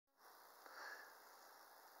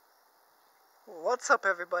What's up,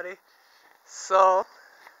 everybody? So,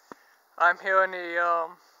 I'm here in the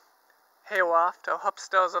hayloft, or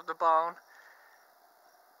upstairs of the barn,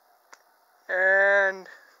 and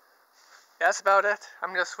that's about it.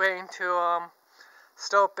 I'm just waiting to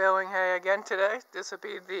start baling hay again today. This will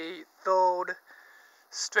be the third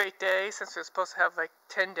straight day since we're supposed to have like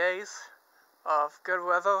 10 days of good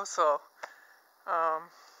weather. So,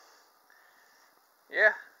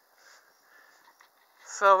 yeah.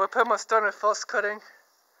 So we're pretty much done with first cutting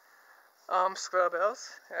square bales.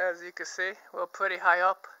 As you can see, we're pretty high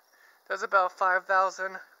up. There's about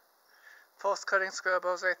 5,000 first cutting square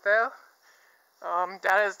bales right there.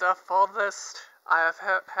 That is the farthest I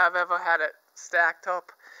have ever had it stacked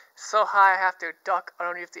up. So high I have to duck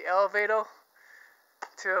underneath the elevator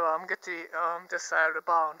to get to this side of the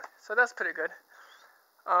barn. So that's pretty good.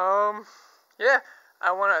 Yeah,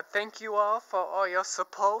 I want to thank you all for all your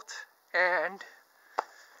support and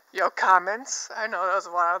your comments. I know there's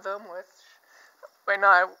a lot of them, which right now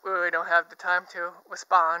I really don't have the time to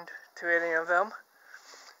respond to any of them.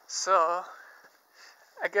 So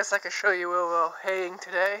I guess I could show you where we're haying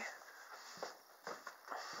today.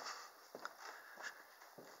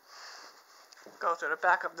 Go to the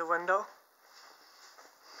back of the window.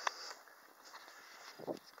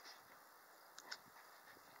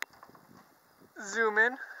 Zoom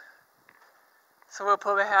in. So we'll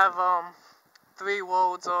probably have 3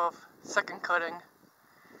 loads of second cutting,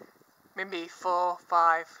 maybe 4,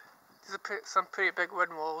 5. These are some pretty big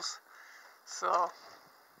wind rolls. So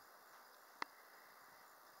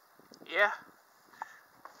yeah.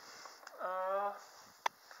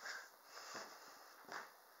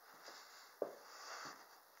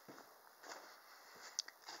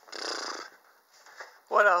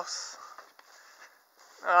 What else?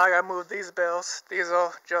 I gotta move these bales. These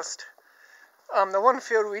are just the one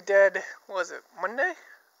field we did, was it Monday?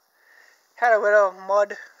 Had a little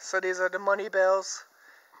mud, so these are the money bales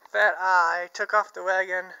that I took off the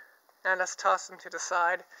wagon and just tossed them to the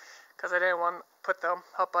side because I didn't want to put them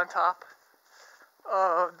up on top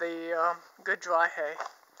of the good dry hay.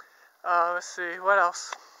 Let's see, what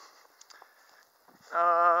else?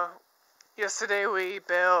 Yesterday we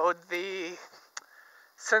baled the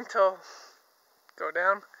center, go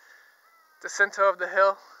down, the center of the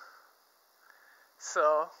hill.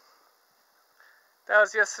 So that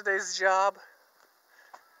was yesterday's job,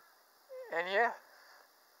 and yeah.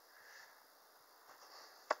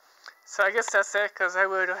 So I guess that's it, because I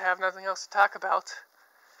really don't have nothing else to talk about.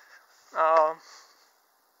 I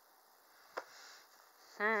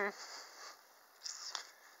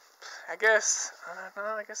guess, I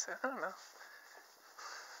don't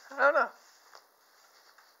know.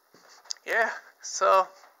 Yeah, so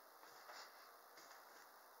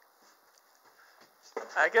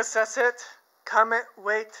I guess that's it. Comment,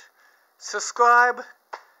 rate, subscribe,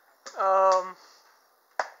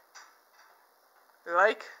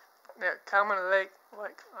 like, yeah, comment, like, I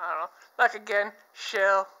don't know, like again,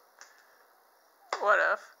 share,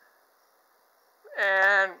 whatever,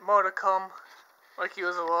 and more to come, like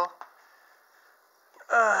usual.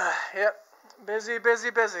 Yep, busy.